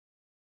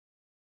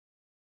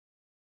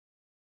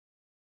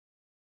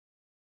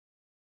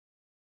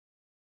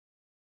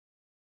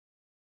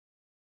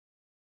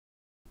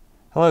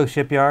Hello,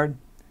 Shipyard.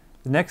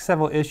 The next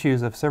several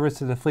issues of Service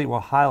to the Fleet will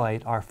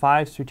highlight our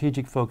 5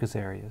 strategic focus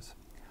areas.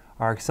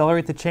 Our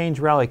Accelerate the Change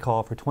rally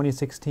call for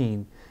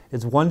 2016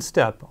 is one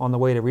step on the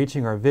way to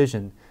reaching our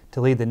vision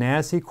to lead the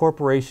NASC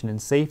Corporation in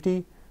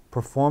safety,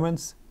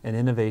 performance, and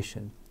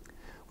innovation.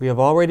 We have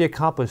already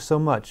accomplished so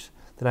much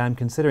that I am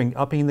considering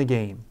upping the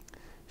game.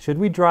 Should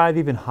we drive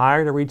even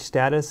higher to reach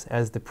status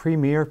as the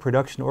premier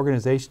production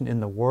organization in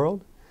the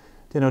world?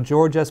 General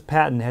George S.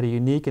 Patton had a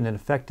unique and an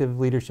effective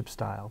leadership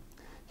style.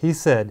 He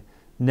said,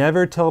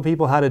 "Never tell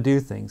people how to do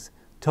things,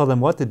 tell them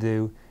what to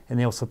do, and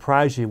they'll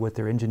surprise you with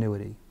their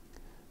ingenuity."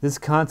 This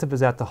concept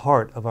is at the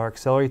heart of our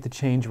Accelerate the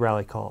Change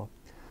rally call.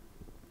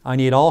 I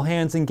need all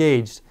hands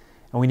engaged,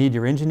 and we need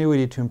your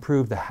ingenuity to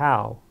improve the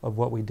how of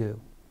what we do.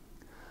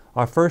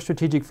 Our first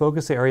strategic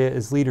focus area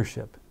is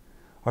leadership.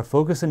 Our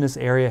focus in this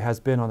area has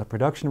been on the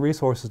Production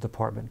Resources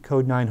Department,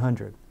 Code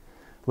 900.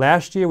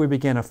 Last year, we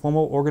began a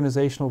formal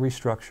organizational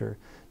restructure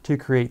to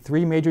create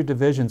 3 major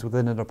divisions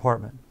within the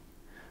department.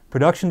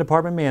 Production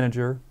Department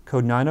Manager,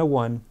 Code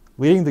 901,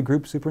 leading the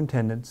group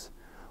superintendents.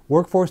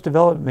 Workforce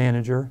Development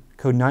Manager,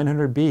 Code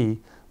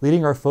 900B,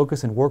 leading our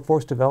focus in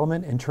workforce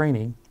development and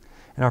training.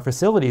 And our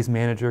Facilities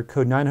Manager,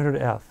 Code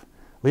 900F,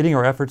 leading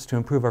our efforts to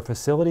improve our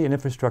facility and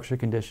infrastructure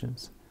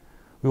conditions.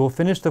 We will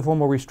finish the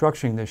formal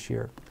restructuring this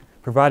year,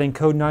 providing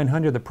Code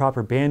 900 the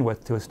proper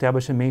bandwidth to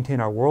establish and maintain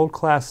our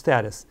world-class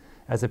status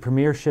as a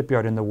premier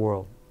shipyard in the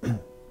world.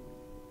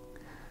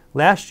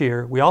 Last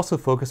year, we also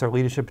focused our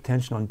leadership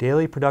attention on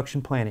daily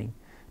production planning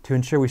to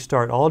ensure we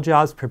start all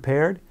jobs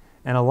prepared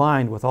and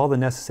aligned with all the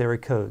necessary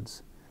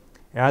codes.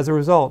 As a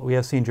result, we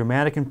have seen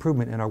dramatic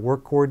improvement in our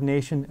work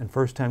coordination and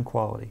first-time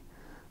quality.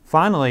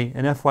 Finally,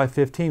 in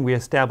FY15, we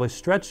established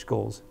stretch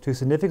goals to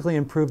significantly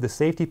improve the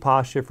safety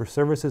posture for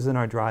services in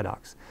our dry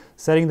docks,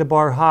 setting the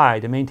bar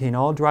high to maintain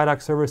all dry dock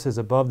services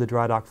above the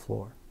dry dock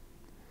floor.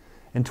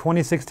 In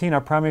 2016, our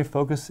primary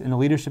focus in the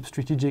leadership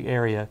strategic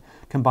area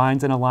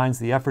combines and aligns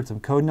the efforts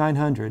of Code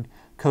 900,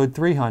 Code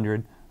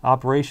 300,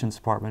 Operations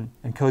Department,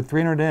 and Code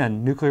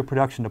 300N, Nuclear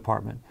Production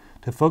Department,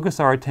 to focus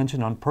our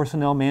attention on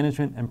personnel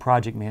management and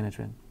project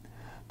management.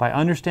 By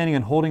understanding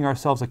and holding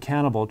ourselves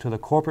accountable to the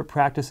corporate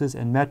practices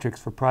and metrics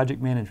for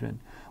project management,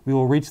 we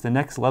will reach the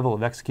next level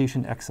of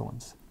execution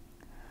excellence.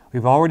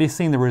 We've already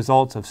seen the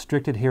results of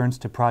strict adherence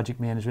to project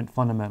management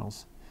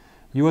fundamentals.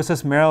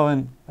 USS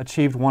Maryland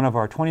achieved one of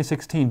our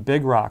 2016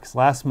 big rocks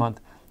last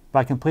month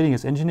by completing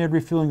its engineered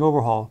refueling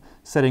overhaul,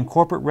 setting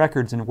corporate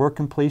records in work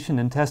completion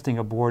and testing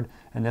aboard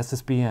an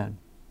SSBN.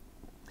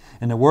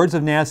 In the words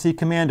of NASC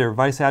Commander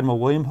Vice Admiral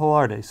William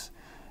Hilardes,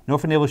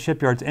 Norfolk Naval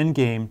Shipyard's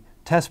endgame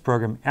test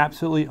program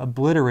absolutely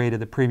obliterated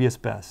the previous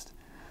best.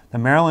 The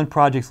Maryland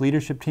project's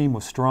leadership team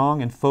was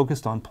strong and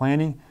focused on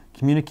planning,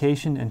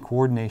 communication, and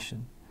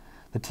coordination.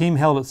 The team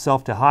held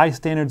itself to high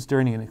standards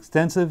during an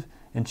extensive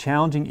and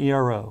challenging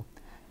ERO.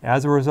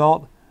 As a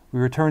result, we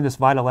returned this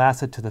vital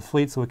asset to the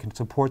fleet so it can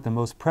support the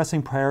most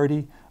pressing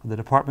priority of the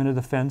Department of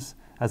Defense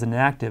as an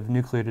active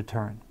nuclear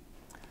deterrent.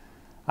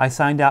 I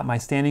signed out my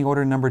Standing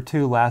Order No.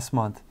 2 last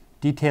month,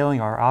 detailing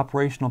our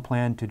operational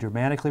plan to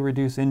dramatically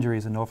reduce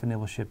injuries in Norfolk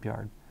Naval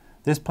Shipyard.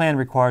 This plan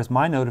requires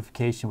my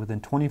notification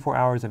within 24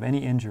 hours of any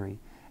injury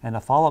and a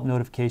follow-up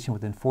notification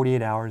within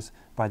 48 hours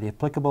by the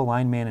applicable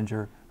line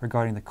manager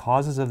regarding the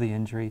causes of the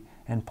injury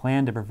and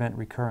plan to prevent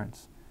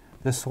recurrence.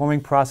 This swarming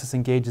process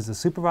engages the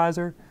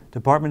supervisor,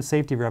 department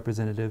safety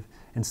representative,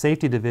 and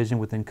safety division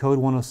within Code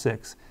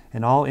 106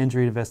 in all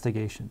injury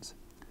investigations.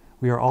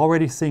 We are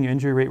already seeing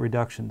injury rate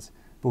reductions,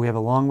 but we have a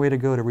long way to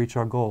go to reach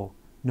our goal.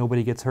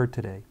 Nobody gets hurt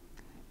today.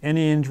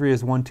 Any injury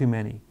is one too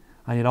many.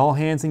 I need all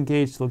hands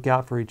engaged to look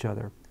out for each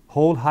other,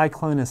 hold high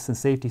cleanliness and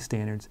safety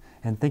standards,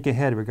 and think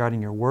ahead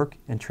regarding your work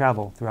and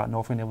travel throughout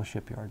Norfolk Naval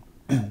Shipyard.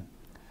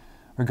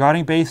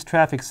 Regarding base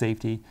traffic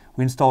safety,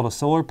 we installed a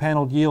solar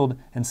paneled yield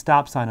and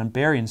stop sign on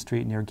Berrien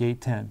Street near Gate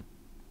 10.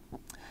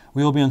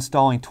 We will be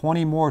installing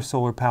 20 more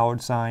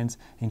solar-powered signs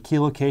in key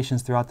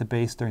locations throughout the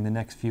base during the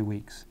next few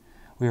weeks.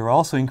 We are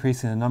also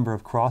increasing the number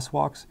of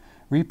crosswalks,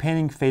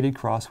 repainting faded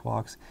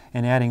crosswalks,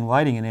 and adding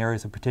lighting in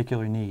areas of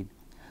particular need.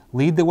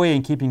 Lead the way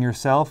in keeping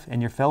yourself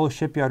and your fellow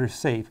shipyarders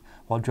safe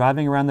while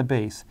driving around the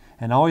base,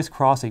 and always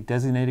cross at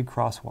designated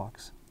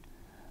crosswalks.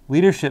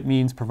 Leadership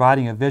means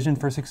providing a vision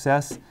for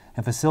success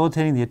and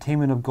facilitating the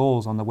attainment of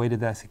goals on the way to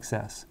that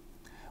success.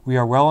 We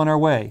are well on our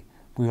way.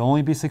 We will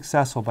only be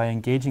successful by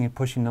engaging and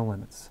pushing the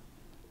limits.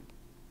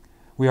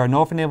 We are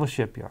Norfolk Naval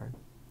Shipyard.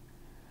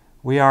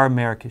 We are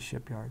America's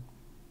shipyard.